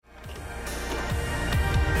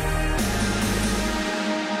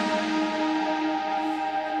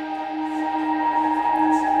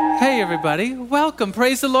Hey, everybody. Welcome.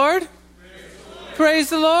 Praise the Lord.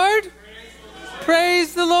 Praise the Lord.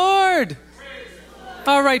 Praise the Lord.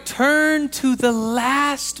 All right, turn to the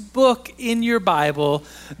last book in your Bible,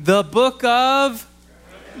 the book of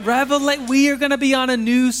Revelation. We are going to be on a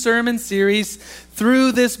new sermon series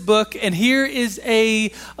through this book, and here is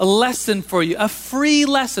a lesson for you, a free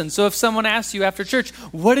lesson. So if someone asks you after church,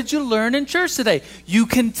 what did you learn in church today? You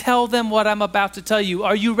can tell them what I'm about to tell you.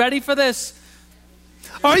 Are you ready for this?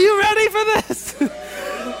 Are you ready for this?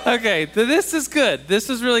 Okay, this is good. This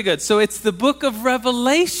is really good. So it's the book of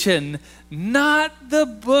Revelation, not the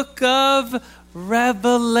book of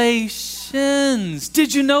Revelations.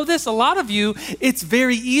 Did you know this? A lot of you, it's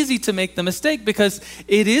very easy to make the mistake because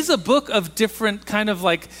it is a book of different kind of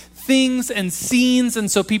like things and scenes.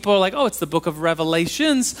 And so people are like, oh, it's the book of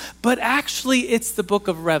Revelations. But actually, it's the book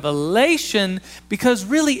of Revelation because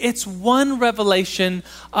really it's one revelation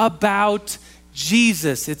about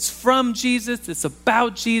Jesus. It's from Jesus. It's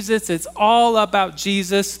about Jesus. It's all about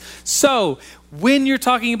Jesus. So when you're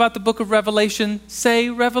talking about the book of Revelation, say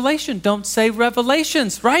Revelation. Don't say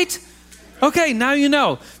Revelations, right? Okay, now you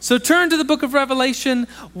know. So turn to the book of Revelation.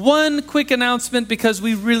 One quick announcement because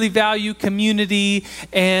we really value community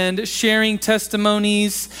and sharing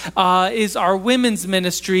testimonies is our women's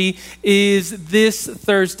ministry is this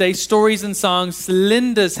Thursday, Stories and Songs,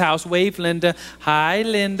 Linda's house. Wave, Linda. Hi,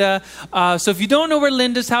 Linda. So if you don't know where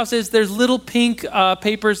Linda's house is, there's little pink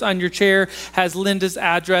papers on your chair, has Linda's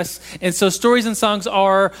address. And so Stories and Songs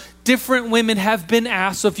are different women have been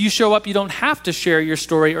asked, so if you show up, you don't have to share your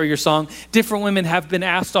story or your song. Different women have been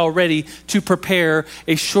asked already to prepare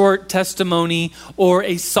a short testimony or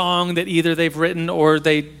a song that either they've written or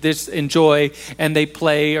they just enjoy and they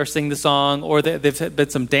play or sing the song, or they've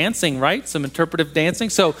been some dancing, right? Some interpretive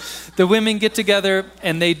dancing. So the women get together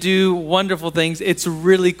and they do wonderful things. It's a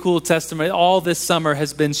really cool testimony. All this summer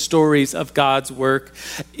has been stories of God's work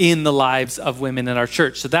in the lives of women in our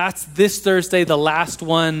church. So that's this Thursday, the last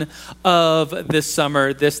one of this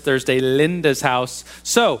summer, this Thursday, Linda's house.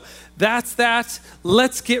 So that's that.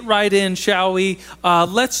 Let's get right in, shall we?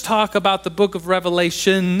 Let's talk about the book of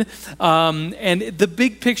Revelation. And the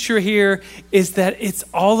big picture here is that it's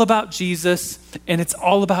all about Jesus, and it's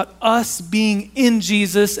all about us being in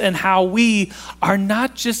Jesus and how we are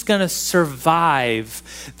not just going to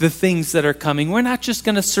survive the things that are coming. We're not just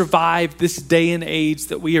going to survive this day and age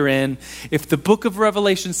that we are in. If the book of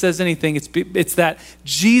Revelation says anything, it's that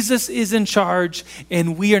Jesus is in charge,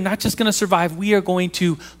 and we are not just going to survive, we are going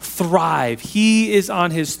to thrive. He is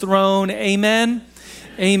on his throne. Amen.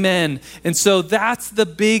 Amen. And so that's the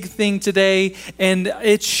big thing today. And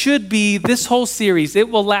it should be this whole series. It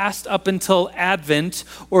will last up until Advent,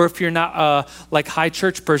 or if you're not a high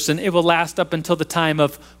church person, it will last up until the time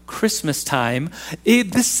of Christmas time.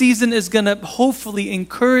 This season is going to hopefully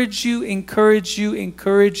encourage you.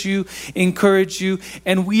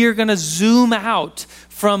 And we are going to zoom out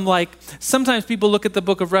from sometimes people look at the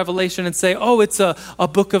book of Revelation and say, oh, it's a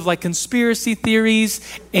book of conspiracy theories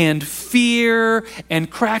and fear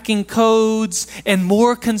and cracking codes and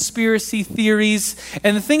more conspiracy theories.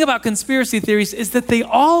 And the thing about conspiracy theories is that they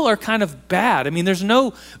all are kind of bad. I mean, there's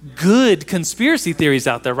no good conspiracy theories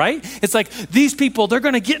out there, right? It's like these people, they're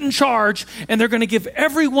going to get in charge and they're going to give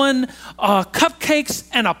everyone cupcakes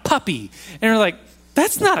and a puppy. And you're like,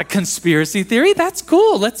 that's not a conspiracy theory. That's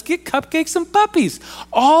cool. Let's get cupcakes and puppies.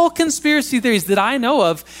 All conspiracy theories that I know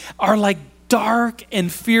of are dark and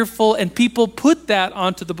fearful, and people put that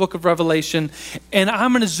onto the book of Revelation. And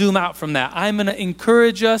I'm going to zoom out from that. I'm going to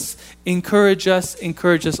encourage us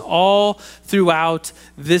all throughout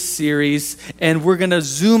this series. And we're going to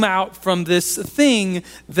zoom out from this thing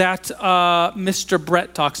that Mr.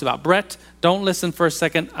 Brett talks about. Brett, don't listen for a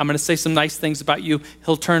second. I'm going to say some nice things about you.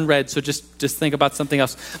 He'll turn red, so just think about something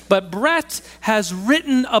else. But Brett has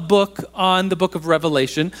written a book on the book of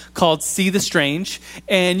Revelation called See the Strange,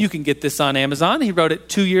 and you can get this on Amazon. He wrote it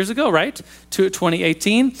 2 years ago, right?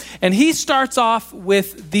 2018. And he starts off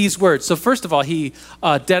with these words. So first of all, he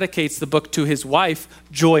dedicates the book to his wife,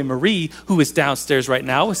 Joy Marie, who is downstairs right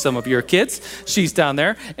now with some of your kids. She's down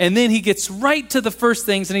there. And then he gets right to the first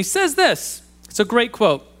things, and he says this. It's a great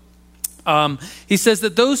quote. He says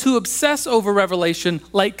that those who obsess over Revelation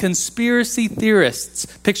like conspiracy theorists,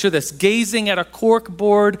 picture this, gazing at a cork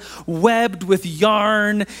board webbed with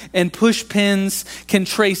yarn and push pins, can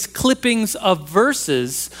trace clippings of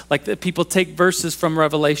verses, like that people take verses from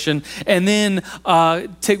Revelation and then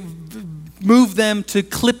move them to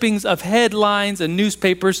clippings of headlines and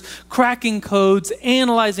newspapers, cracking codes,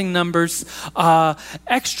 analyzing numbers,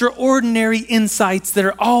 extraordinary insights that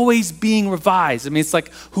are always being revised. I mean, it's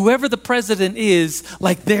like whoever the president is,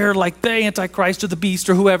 like they're like the Antichrist or the beast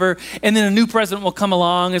or whoever, and then a new president will come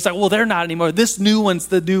along. It's like, well, they're not anymore. This new one's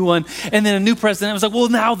the new one. And then a new president was like, well,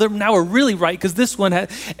 now we're really right because this one had,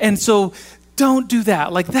 and so don't do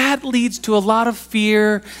that. Like that leads to a lot of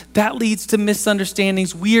fear. That leads to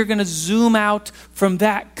misunderstandings. We are going to zoom out from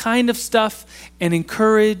that kind of stuff and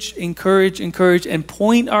encourage, and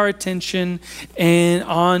point our attention and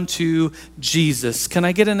onto Jesus. Can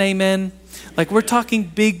I get an amen? Like we're talking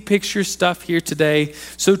big picture stuff here today.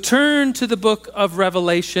 So turn to the book of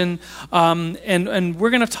Revelation, and we're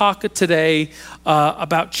going to talk today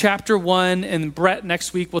about chapter 1, and Brett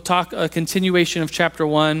next week will talk a continuation of chapter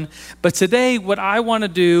 1. But today what I want to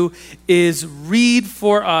do is read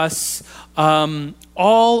for us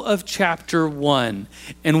all of chapter 1.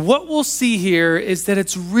 And what we'll see here is that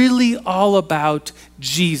it's really all about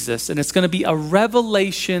Jesus, and it's going to be a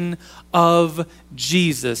revelation of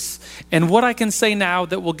Jesus. And what I can say now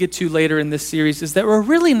that we'll get to later in this series is that we're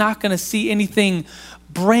really not going to see anything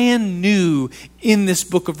brand new in this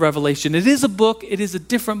book of Revelation. It is a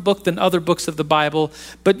different book than other books of the Bible,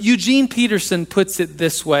 but Eugene Peterson puts it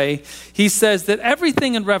this way. He says that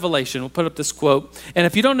everything in Revelation, we'll put up this quote, and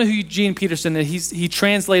if you don't know who Eugene Peterson is, he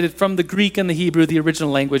translated from the Greek and the Hebrew, the original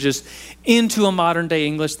languages, into a modern day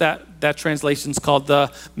English. That translation is called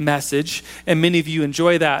The Message, and many of you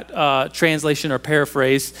enjoy that translation or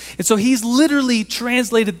paraphrase. And so he's literally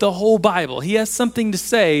translated the whole Bible. He has something to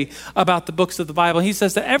say about the books of the Bible. He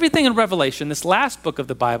says that everything in Revelation, this last book of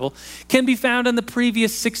the Bible, can be found in the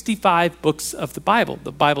previous 65 books of the Bible.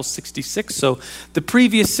 The Bible's 66, so the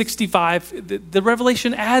previous 65, the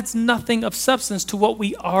Revelation adds nothing of substance to what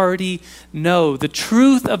we already know. The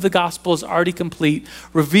truth of the gospel is already complete,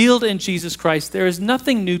 revealed in Jesus Christ. There is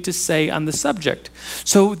nothing new to say on the subject.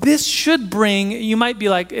 So this should bring, it might be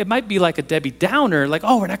like a Debbie Downer, like,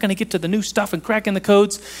 oh, we're not going to get to the new stuff and cracking the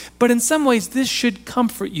codes. But in some ways, this should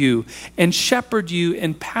comfort you and shepherd you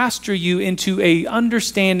and pastor you into a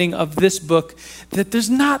understanding of this book, that there's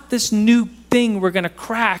not this new thing we're going to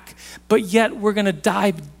crack, but yet we're going to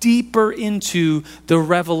dive deeper into the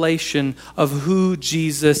revelation of who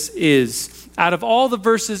Jesus is. Out of all the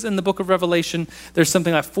verses in the book of Revelation, there's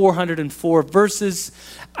something like 404 verses.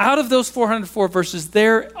 Out of those 404 verses,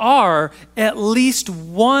 there are at least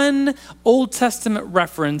one Old Testament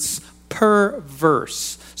reference per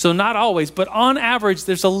verse. So not always, but on average,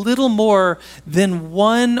 there's a little more than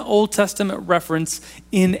one Old Testament reference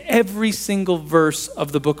in every single verse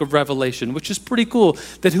of the book of Revelation, which is pretty cool.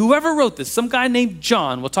 That whoever wrote this, some guy named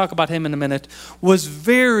John, we'll talk about him in a minute, was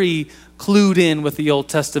very clued in with the Old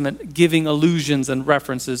Testament, giving allusions and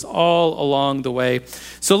references all along the way.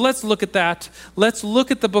 So let's look at that. Let's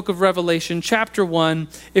look at the book of Revelation, chapter 1.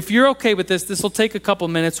 If you're okay with this will take a couple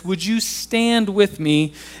minutes. Would you stand with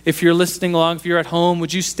me if you're listening along? If you're at home,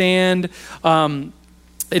 would you stand?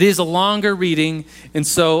 It is a longer reading, and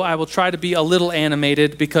so I will try to be a little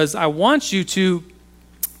animated because I want you to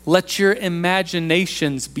let your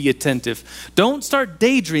imaginations be attentive. Don't start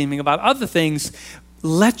daydreaming about other things.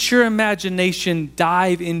 Let your imagination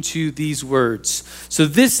dive into these words. So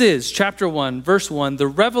this is chapter 1, verse 1, the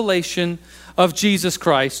revelation of Jesus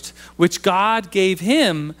Christ, which God gave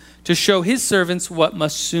him to show his servants what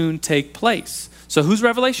must soon take place. So whose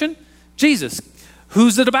revelation? Jesus.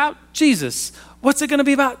 Who's it about? Jesus. What's it going to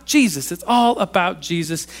be about? Jesus. It's all about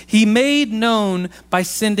Jesus. He made known by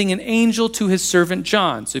sending an angel to his servant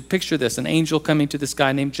John. So picture this, an angel coming to this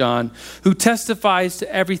guy named John, who testifies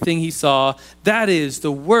to everything he saw. That is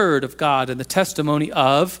the word of God and the testimony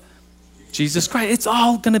of Jesus Christ. It's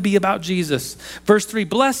all going to be about Jesus. Verse 3,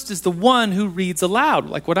 blessed is the one who reads aloud,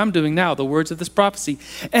 like what I'm doing now, the words of this prophecy.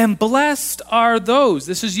 And blessed are those,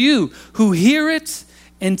 this is you, who hear it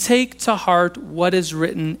and take to heart what is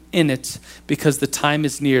written in it, because the time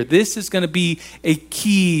is near. This is going to be a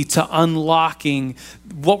key to unlocking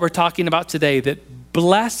what we're talking about today, that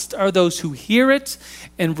blessed are those who hear it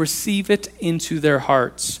and receive it into their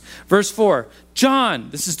hearts. Verse 4,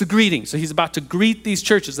 John, this is the greeting. So he's about to greet these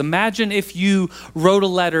churches. Imagine if you wrote a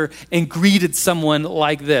letter and greeted someone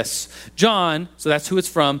like this. John, so that's who it's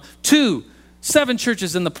from, to 7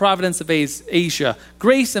 churches in the province of Asia.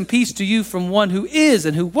 Grace and peace to you from one who is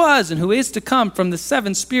and who was and who is to come, from the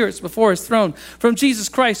 7 spirits before his throne, from Jesus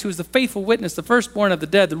Christ, who is the faithful witness, the firstborn of the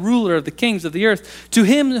dead, the ruler of the kings of the earth, to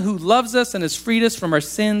him who loves us and has freed us from our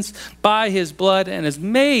sins by his blood and has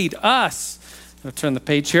made us, I'll turn the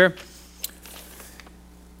page here,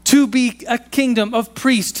 to be a kingdom of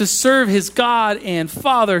priests, to serve his God and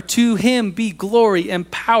Father. To him be glory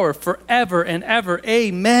and power forever and ever.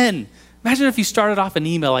 Amen. Imagine if you started off an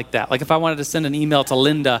email like that. Like if I wanted to send an email to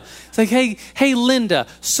Linda. It's like, hey, Linda,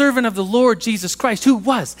 servant of the Lord Jesus Christ, who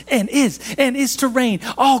was and is to reign.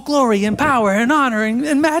 All glory and power and honor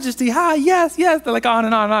and majesty. Yes. They're like on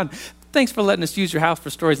and on and on. Thanks for letting us use your house for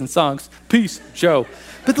stories and songs. Peace, Joe.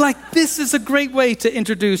 But like, this is a great way to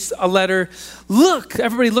introduce a letter. Look,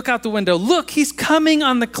 everybody look out the window. Look, he's coming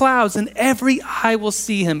on the clouds, and every eye will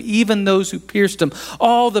see him, even those who pierced him.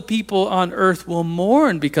 All the people on earth will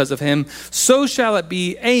mourn because of him. So shall it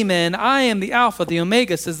be. Amen. I am the Alpha, the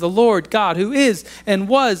Omega, says the Lord God, who is and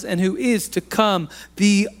was and who is to come,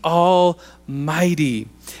 the Almighty.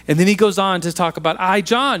 And then he goes on to talk about, I,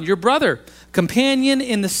 John, your brother, companion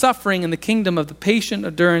in the suffering and the kingdom of the patient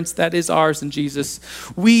endurance that is ours in Jesus.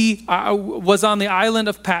 We was on the island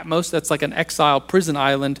of Patmos. That's like an exile prison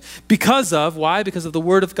island. Because of, why? Because of the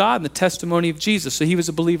word of God and the testimony of Jesus. So he was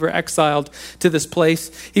a believer exiled to this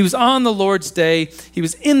place. He was on the Lord's day. He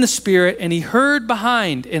was in the Spirit, and he heard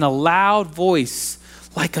behind in a loud voice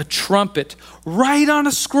like a trumpet, write on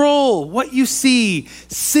a scroll what you see,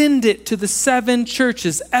 send it to the 7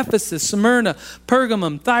 churches, Ephesus, Smyrna,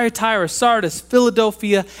 Pergamum, Thyatira, Sardis,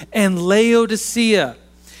 Philadelphia, and Laodicea.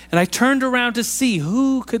 And I turned around to see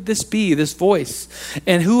who could this be, this voice,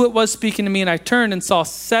 and who it was speaking to me. And I turned and saw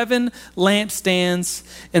 7 lampstands.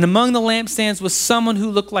 And among the lampstands was someone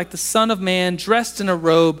who looked like the Son of Man, dressed in a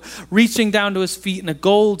robe, reaching down to his feet, and a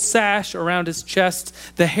gold sash around his chest.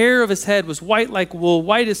 The hair of his head was white like wool,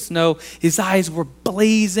 white as snow. His eyes were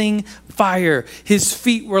blazing fire. His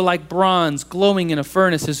feet were like bronze, glowing in a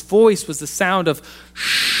furnace. His voice was the sound of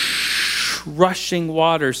rushing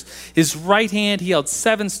waters. His right hand, he held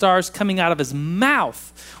 7 stars. Coming out of his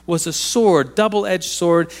mouth was a sword, double-edged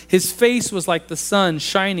sword. His face was like the sun,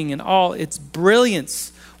 shining in all its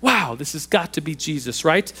brilliance. Wow, this has got to be Jesus,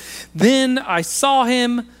 right? Then I saw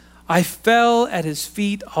him. I fell at his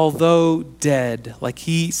feet, although dead. Like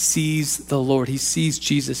he sees the Lord. He sees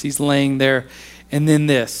Jesus. He's laying there. And then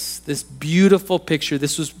this beautiful picture.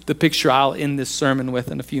 This was the picture I'll end this sermon with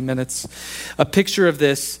in a few minutes. A picture of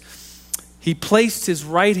this. He placed his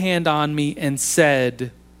right hand on me and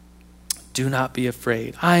said, do not be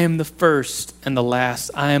afraid. I am the first and the last.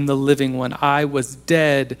 I am the living one. I was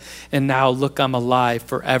dead, and now look, I'm alive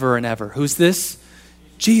forever and ever. Who's this?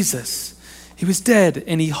 Jesus. He was dead,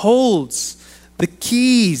 and he holds the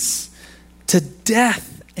keys to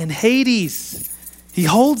death and Hades. He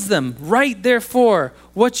holds them. Right, therefore,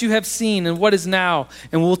 what you have seen and what is now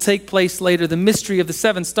and will take place later. The mystery of the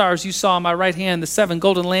 7 stars you saw on my right hand, the 7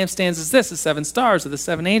 golden lampstands is this. The 7 stars are the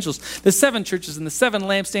 7 angels. The 7 churches and the 7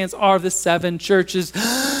 lampstands are the 7 churches.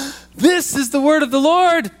 This is the word of the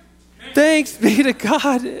Lord. Thanks be to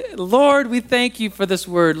God. Lord, we thank you for this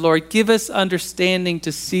word. Lord, give us understanding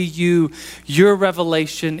to see you, your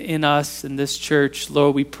revelation in us, in this church.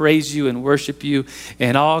 Lord, we praise you and worship you.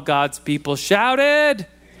 And all God's people shouted.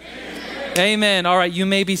 Amen. All right, you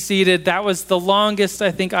may be seated. That was the longest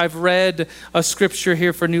I think I've read a scripture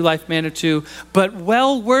here for New Life Manitou, but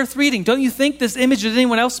well worth reading. Don't you think this image, did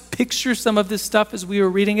anyone else picture some of this stuff as we were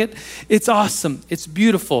reading it? It's awesome. It's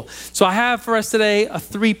beautiful. So I have for us today a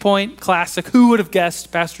 3-point classic. Who would have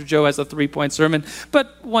guessed Pastor Joe has a 3-point sermon?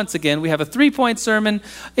 But once again, we have a 3-point sermon.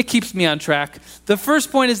 It keeps me on track. The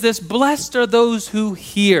first point is this: blessed are those who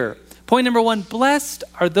hear. Point number 1, blessed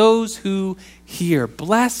are those who hear.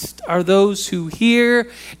 Blessed are those who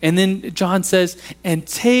hear. And then John says, and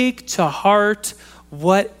take to heart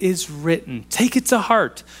what is written. Take it to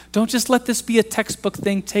heart. Don't just let this be a textbook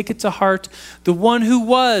thing. Take it to heart. The one who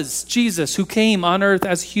was Jesus, who came on earth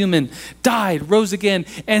as human, died, rose again,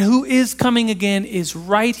 and who is coming again is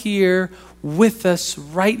right here with us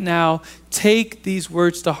right now. Take these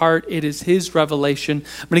words to heart. It is his revelation.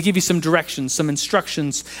 I'm going to give you some directions, some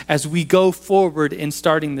instructions as we go forward in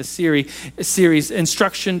starting this series.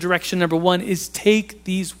 Direction number 1 is take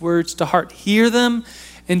these words to heart. Hear them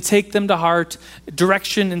and take them to heart.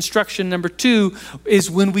 Instruction number 2 is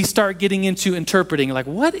when we start getting into interpreting. Like,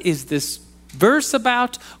 what is this verse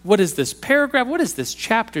about? What is this paragraph? What is this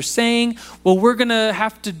chapter saying? Well, we're going to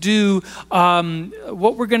have to do,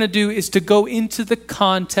 what we're going to do is to go into the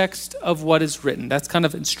context of what is written. That's kind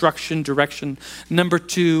of direction. Number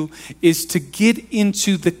 2 is to get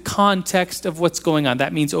into the context of what's going on.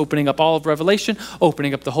 That means opening up all of Revelation,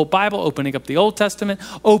 opening up the whole Bible, opening up the Old Testament,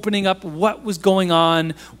 opening up what was going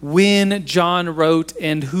on when John wrote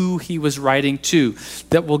and who he was writing to.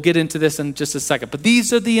 That we'll get into this in just a second. But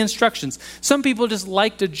these are the instructions. Some people just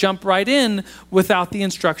like to jump right in without the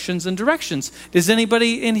instructions and directions. Does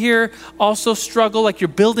anybody in here also struggle, like you're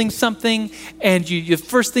building something and the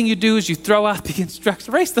first thing you do is you throw out the instructions?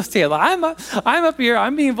 Raise those hands. I'm up here.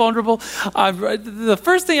 I'm being vulnerable. The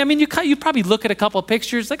first thing, you probably look at a couple of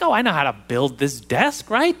pictures like, oh, I know how to build this desk,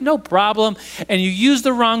 right? No problem. And you use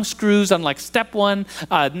the wrong screws on like step one.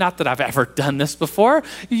 Not that I've ever done this before.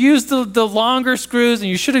 You use the longer screws and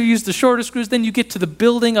you should have used the shorter screws. Then you get to the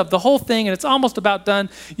building of the whole thing and it's almost about done.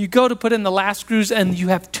 You go to put in the last screws and you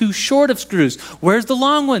have too short of screws. Where's the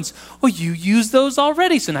long ones? Well, you used those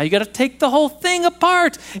already. So now you got to take the whole thing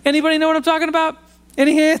apart. Anybody know what I'm talking about?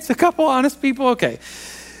 Any hands? A couple honest people? Okay.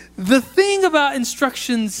 The thing about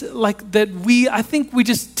instructions like that I think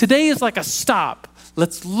today is like a stop.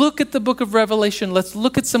 Let's look at the book of Revelation. Let's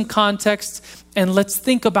look at some context and let's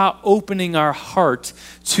think about opening our heart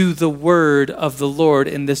to the word of the Lord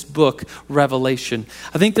in this book, Revelation.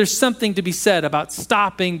 I think there's something to be said about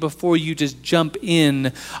stopping before you just jump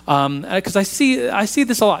in. Because I see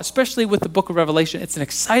this a lot, especially with the book of Revelation. It's an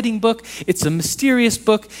exciting book. It's a mysterious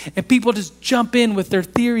book. And people just jump in with their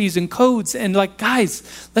theories and codes. And like,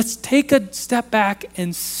 guys, let's take a step back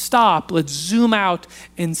and stop. Let's zoom out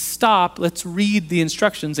and stop. Let's read the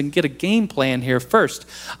instructions and get a game plan here first.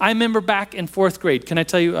 I remember back in fourth grade. Can I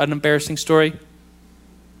tell you an embarrassing story?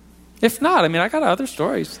 If not, I got other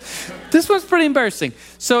stories. This one's pretty embarrassing.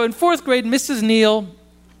 So in fourth grade, Mrs. Neal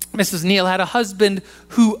had a husband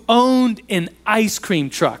who owned an ice cream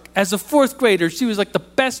truck. As a fourth grader, she was like the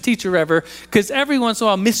best teacher ever because every once in a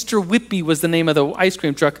while, Mr. Whippy was the name of the ice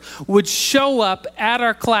cream truck, would show up at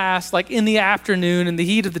our class like in the afternoon, in the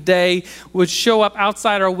heat of the day, would show up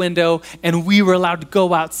outside our window and we were allowed to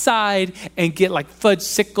go outside and get like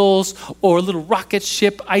fudge-sickles or little rocket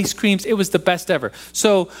ship ice creams. It was the best ever.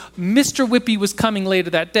 So Mr. Whippy was coming later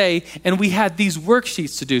that day and we had these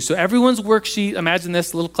worksheets to do. So everyone's worksheet, imagine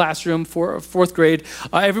this little classroom for fourth grade.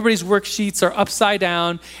 Everybody's worksheets are upside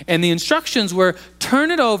down, and the instructions were turn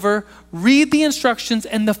it over, read the instructions,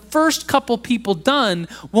 and the first couple people done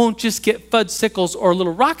won't just get fudge-sickles or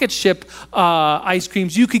little rocket ship ice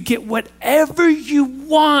creams. You could get whatever you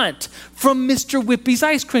want from Mr. Whippy's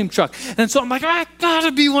ice cream truck. And so I'm like, I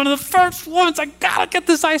gotta be one of the first ones. I gotta get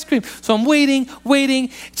this ice cream. So I'm waiting.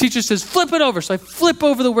 Teacher says, flip it over. So I flip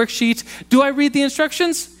over the worksheet. Do I read the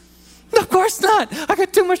instructions? No, of course not. I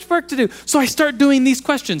got too much work to do. So I start doing these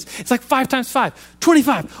questions. It's like 5 times 5,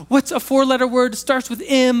 25. What's a 4-letter word? It starts with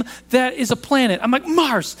M. That is a planet. I'm like,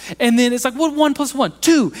 Mars. And then it's like, what 1 + 1?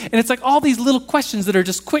 2. And it's like all these little questions that are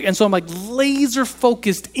just quick. And so I'm like laser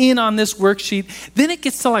focused in on this worksheet. Then it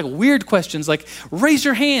gets to like weird questions like raise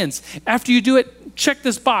your hands. After you do it, check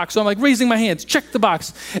this box. So I'm like raising my hands, check the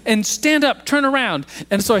box, and stand up, turn around.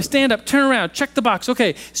 And so I stand up, turn around, check the box.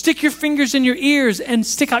 Okay, stick your fingers in your ears and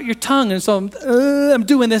stick out your tongue. And so I'm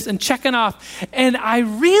doing this and checking off. And I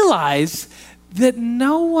realize that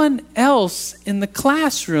no one else in the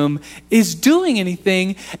classroom is doing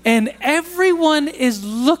anything, and everyone is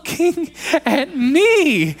looking at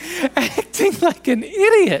me, acting like an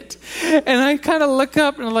idiot. And I kind of look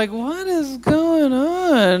up and I'm like, what is going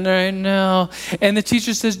on right now? And the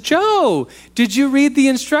teacher says, Joe, did you read the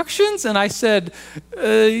instructions? And I said,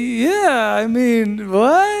 yeah,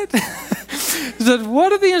 what? He said, what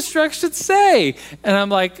do the instructions say? And I'm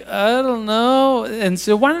like, I don't know. And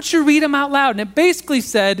so why don't you read them out loud? And it basically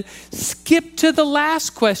said, skip to the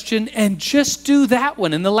last question and just do that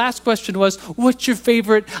one. And the last question was, what's your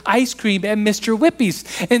favorite ice cream at Mr. Whippy's?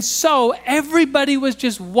 And so everybody was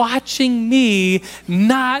just watching me,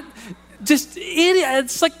 not just idiot.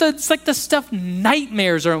 It's like the stuff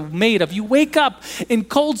nightmares are made of. You wake up in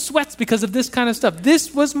cold sweats because of this kind of stuff.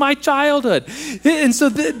 This was my childhood. And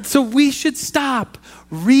so we should stop,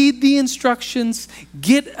 read the instructions,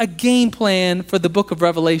 get a game plan for the book of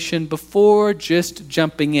Revelation before just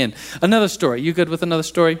jumping in. Another story. You good with another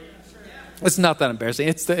story? It's not that embarrassing.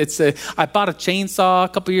 I bought a chainsaw a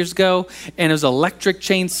couple years ago, and it was an electric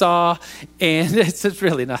chainsaw, and it's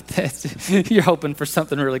really not that. You're hoping for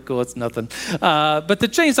something really cool. It's nothing. But the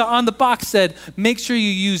chainsaw on the box said, make sure you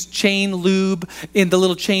use chain lube in the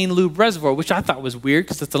little chain lube reservoir, which I thought was weird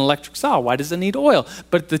because it's an electric saw. Why does it need oil?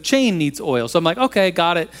 But the chain needs oil. So I'm like, okay,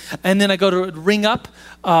 got it. And then I go to ring up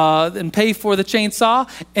and pay for the chainsaw,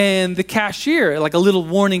 and the cashier, like a little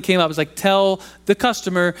warning came up. It was like, tell the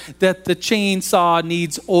customer that the chainsaw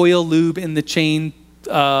needs oil lube in the chain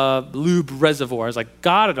lube reservoir. I was like,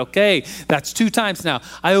 got it. Okay, that's 2 times now.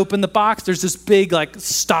 I open the box. There's this big like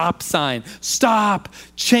stop sign. Stop.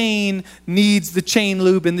 Chain needs the chain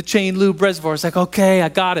lube in the chain lube reservoir. It's like, okay, I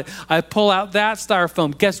got it. I pull out that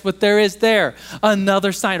styrofoam. Guess what there is there?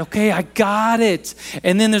 Another sign. Okay, I got it.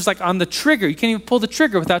 And then there's like on the trigger. You can't even pull the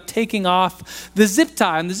trigger without taking off the zip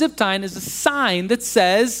tie. And the zip tie is a sign that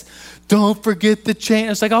says, don't forget the chain.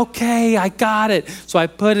 It's like, okay, I got it. So I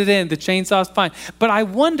put it in. The chainsaw's fine. But I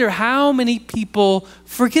wonder how many people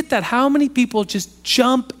forget that. How many people just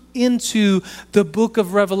jump into the book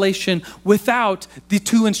of Revelation without the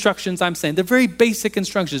 2 instructions I'm saying. The very basic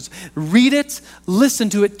instructions. Read it, listen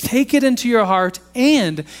to it, take it into your heart,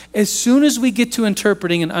 and as soon as we get to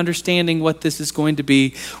interpreting and understanding what this is going to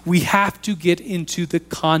be, we have to get into the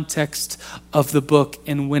context of the book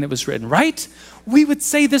and when it was written, right? We would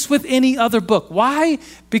say this with any other book. Why?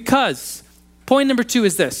 Because point number 2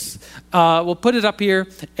 is this. We'll put it up here,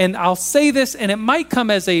 and I'll say this, and it might come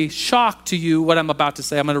as a shock to you what I'm about to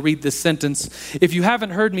say. I'm going to read this sentence. If you haven't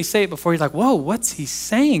heard me say it before, you're like, whoa, what's he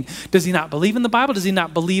saying? Does he not believe in the Bible? Does he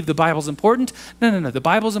not believe the Bible's important? No. The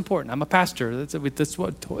Bible's important. I'm a pastor. That's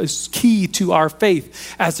what is key to our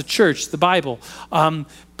faith as a church, the Bible.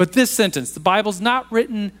 But this sentence, the Bible's not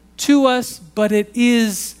written to us, but it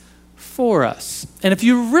is for us. And if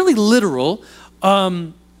you're really literal,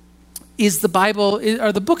 is the Bible,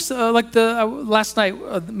 are the books, last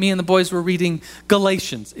night, me and the boys were reading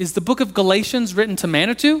Galatians. Is the book of Galatians written to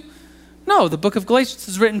Manitou? No, the book of Galatians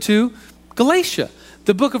is written to Galatia.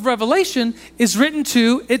 The book of Revelation is written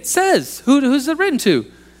to, it says, who's it written to?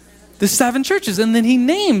 The 7 churches. And then he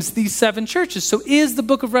names these 7 churches. So is the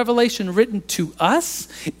book of Revelation written to us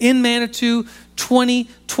in Manitou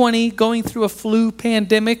 2020, going through a flu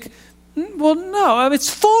pandemic? Well, no,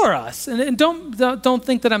 it's for us. And don't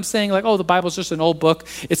think that I'm saying like, oh, the Bible's just an old book.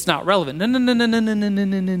 It's not relevant.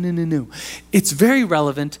 No. It's very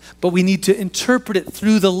relevant, but we need to interpret it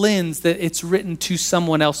through the lens that it's written to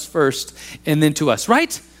someone else first and then to us,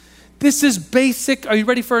 right? This is basic. Are you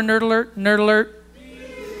ready for a nerd alert? Nerd alert.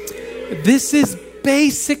 This is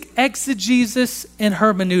basic exegesis and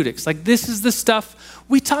hermeneutics. Like this is the stuff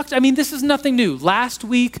we talked. This is nothing new. Last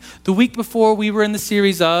week, the week before, we were in the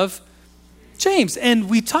series of James, and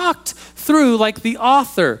we talked through like the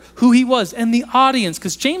author, who he was, and the audience,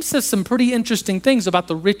 because James says some pretty interesting things about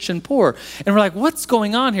the rich and poor. And we're like, what's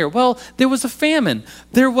going on here? Well, there was a famine.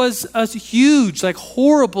 There was a huge, like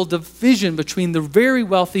horrible division between the very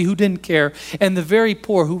wealthy who didn't care and the very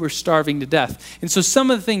poor who were starving to death. And so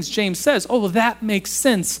some of the things James says, oh, well, that makes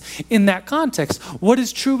sense in that context. What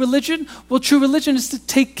is true religion? Well, true religion is to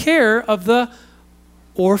take care of the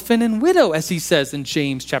orphan and widow, as he says in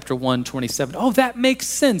James chapter 1:27. Oh, that makes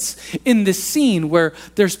sense in this scene where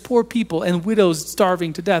there's poor people and widows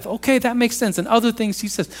starving to death. Okay, that makes sense. And other things he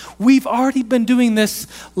says, we've already been doing this.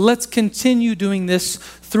 Let's continue doing this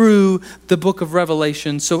through the book of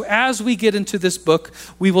Revelation. So as we get into this book,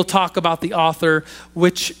 we will talk about the author,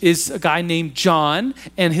 which is a guy named John.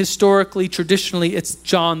 And historically, traditionally, it's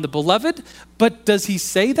John the Beloved. But does he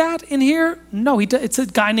say that in here? No, it's a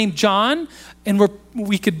guy named John. And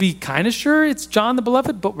we could be kind of sure it's John the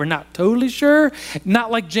Beloved, but we're not totally sure.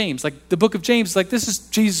 Not like James. Like the book of James, like this is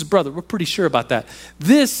Jesus' brother. We're pretty sure about that.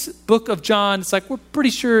 This book of John, it's like we're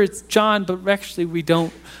pretty sure it's John, but actually we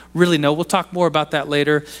don't really know. We'll talk more about that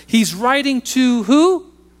later. He's writing to who?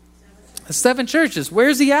 7 churches.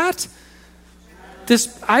 Where's he at?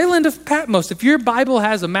 This island of Patmos. If your Bible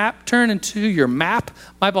has a map, turn into your map.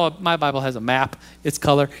 My Bible has a map. It's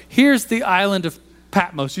color. Here's the island of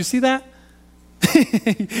Patmos. You see that?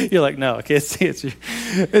 You're like, no, I can't see it.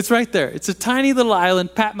 It's right there. It's a tiny little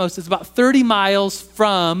island, Patmos. It's about 30 miles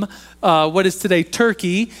from what is today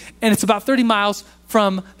Turkey, and it's about 30 miles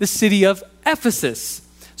from the city of Ephesus.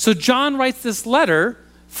 So John writes this letter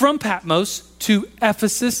from Patmos to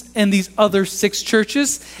Ephesus and these other 6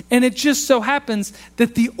 churches. And it just so happens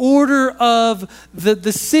that the order of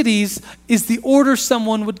the cities is the order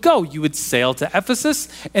someone would go. You would sail to Ephesus,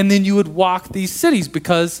 and then you would walk these cities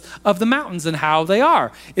because of the mountains and how they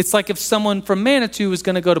are. It's like if someone from Manitou was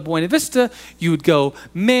going to go to Buena Vista, you would go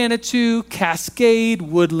Manitou, Cascade,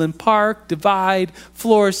 Woodland Park, Divide,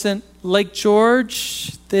 Florissant, Lake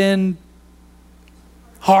George, then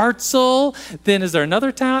Hartselle, then is there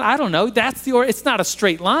another town? I don't know. That's the order. It's not a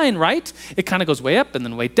straight line, right? It kind of goes way up and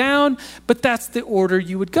then way down, but that's the order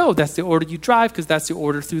you would go. That's the order you drive because that's the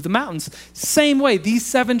order through the mountains. Same way, these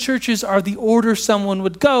 7 churches are the order someone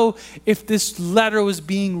would go if this letter was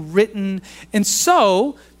being written. And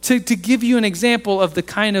so to give you an example of the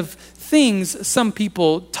kind of things some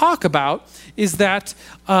people talk about is that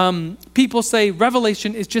people say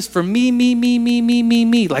Revelation is just for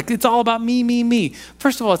me. Like it's all about me.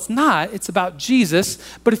 First of all, it's not. It's about Jesus.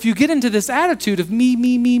 But if you get into this attitude of me,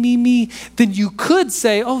 then you could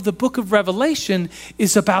say, oh, the book of Revelation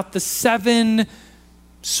is about the 7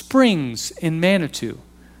 springs in Manitou.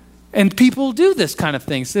 And people do this kind of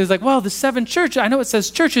thing. So it's like, well, the 7 churches, I know it says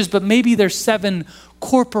churches, but maybe there's 7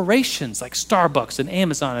 corporations like Starbucks and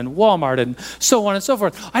Amazon and Walmart and so on and so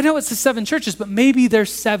forth. I know it's the 7 churches, but maybe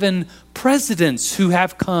there's 7 presidents who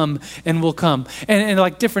have come and will come. And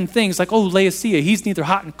like different things like, oh, Laodicea, he's neither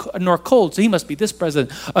hot nor cold, so he must be this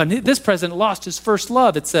president. This president lost his first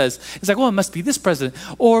love, it says. It's like, well, it must be this president.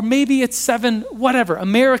 Or maybe it's 7, whatever,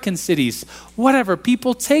 American cities, whatever.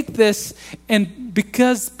 People take this, and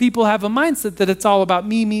because people have a mindset that it's all about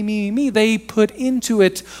me, they put into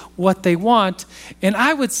it what they want. And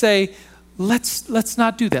I would say, let's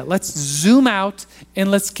not do that. Let's zoom out and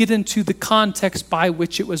let's get into the context by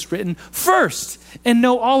which it was written first and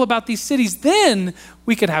know all about these cities. Then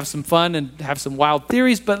we can have some fun and have some wild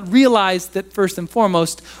theories, but realize that first and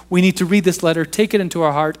foremost, we need to read this letter, take it into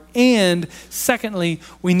our heart, and secondly,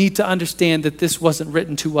 we need to understand that this wasn't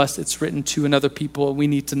written to us, it's written to another people, and we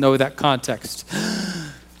need to know that context.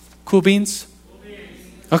 Cool beans?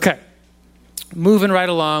 Okay. Moving right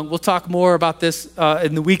along, we'll talk more about this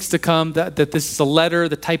in the weeks to come, that this is a letter,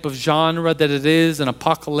 the type of genre that it is, an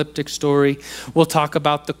apocalyptic story. We'll talk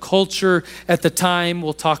about the culture at the time.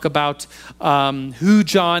 We'll talk about who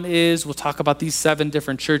John is. We'll talk about these 7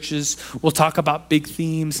 different churches. We'll talk about big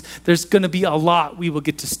themes. There's going to be a lot we will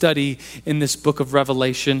get to study in this book of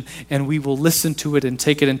Revelation, and we will listen to it and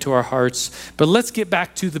take it into our hearts. But let's get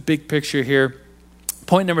back to the big picture here.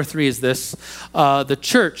 Point number 3 is this. The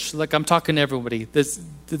church, like I'm talking to everybody,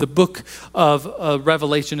 the book of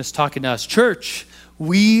Revelation is talking to us. Church,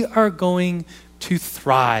 we are going to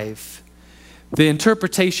thrive. The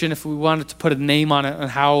interpretation, if we wanted to put a name on it, on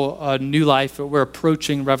how New Life, we're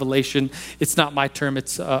approaching Revelation, it's not my term,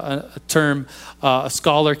 it's a term a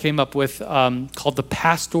scholar came up with called the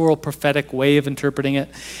pastoral prophetic way of interpreting it.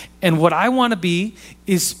 And what I want to be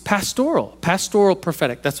is pastoral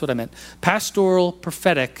prophetic. That's what I meant. Pastoral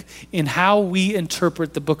prophetic in how we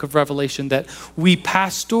interpret the book of Revelation, that we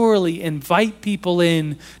pastorally invite people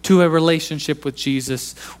in to a relationship with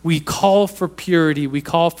Jesus. We call for purity. We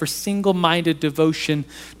call for single-minded devotion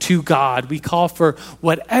to God. We call for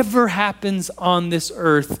whatever happens on this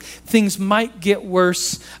earth. Things might get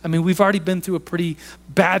worse. I mean, we've already been through a pretty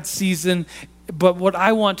bad season, but what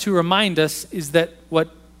I want to remind us is that what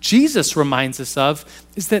Jesus reminds us of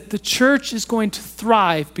is that the church is going to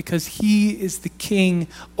thrive because he is the king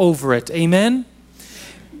over it. Amen?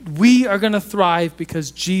 We are going to thrive because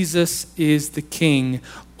Jesus is the king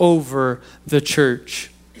over the church.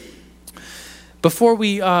 Before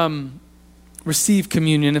we receive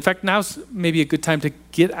communion, in fact, now's maybe a good time to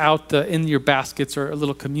get out in your baskets or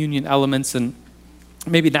little communion elements, and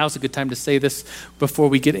maybe now's a good time to say this before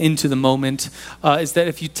we get into the moment, is that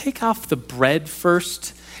if you take off the bread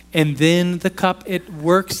first and then the cup, it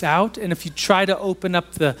works out. And if you try to open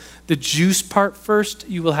up the juice part first,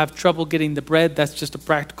 you will have trouble getting the bread. That's just a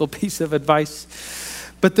practical piece of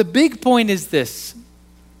advice. But the big point is this,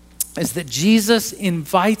 is that Jesus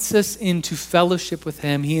invites us into fellowship with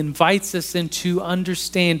him. He invites us into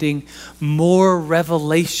understanding more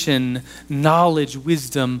revelation, knowledge,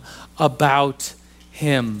 wisdom about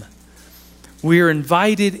him. We are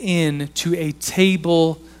invited in to a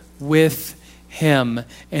table with him.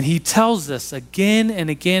 And he tells us again and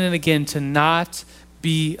again and again to not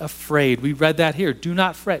be afraid. We read that here. Do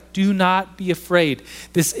not fret. Do not be afraid.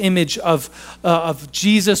 This image of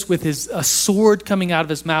Jesus with a sword coming out of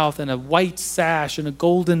his mouth and a white sash and a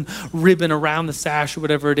golden ribbon around the sash or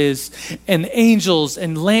whatever it is, and angels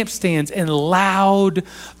and lampstands and loud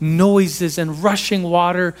noises and rushing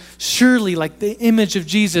water. Surely, like the image of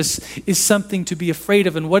Jesus is something to be afraid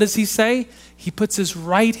of. And what does he say? He puts his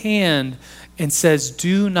right hand and says,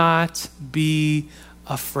 do not be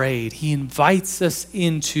afraid. He invites us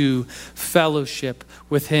into fellowship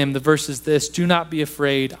with him. The verse is this: do not be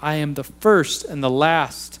afraid. I am the first and the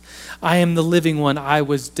last. I am the living one. I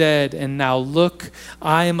was dead, and now look,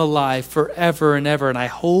 I am alive forever and ever, and I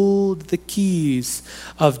hold the keys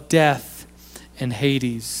of death and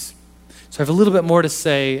Hades. So I have a little bit more to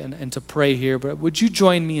say and to pray here, but would you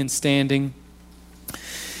join me in standing?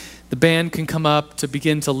 The band can come up to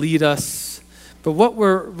begin to lead us. But what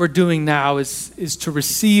we're doing now is to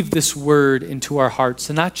receive this word into our hearts,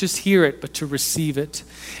 and not just hear it, but to receive it.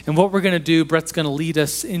 And what we're going to do, Brett's going to lead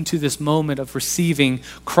us into this moment of receiving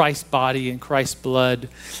Christ's body and Christ's blood.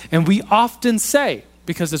 And we often say,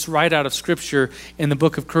 because it's right out of Scripture in the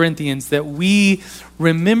book of Corinthians, that we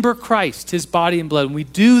remember Christ, his body and blood. And we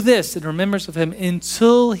do this in remembrance of him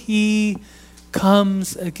until he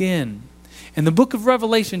comes again. And the book of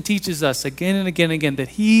Revelation teaches us again and again and again that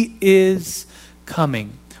he is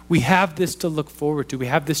coming. We have this to look forward to. We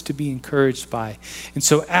have this to be encouraged by. And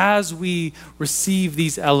so as we receive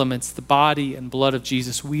these elements, the body and blood of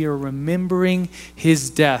Jesus, we are remembering his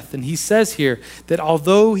death. And he says here that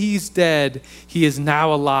although he's dead, he is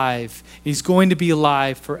now alive. He's going to be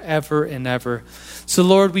alive forever and ever. So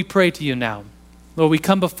Lord, we pray to you now. Lord, we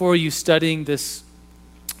come before you studying this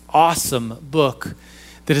awesome book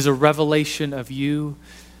that is a revelation of you.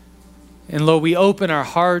 And Lord, we open our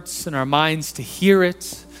hearts and our minds to hear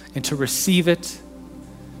it and to receive it.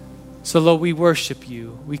 So Lord, we worship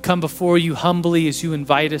you. We come before you humbly as you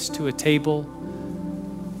invite us to a table.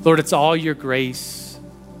 Lord, it's all your grace.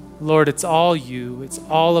 Lord, it's all you. It's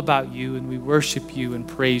all about you, and we worship you and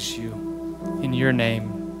praise you in your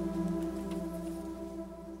name.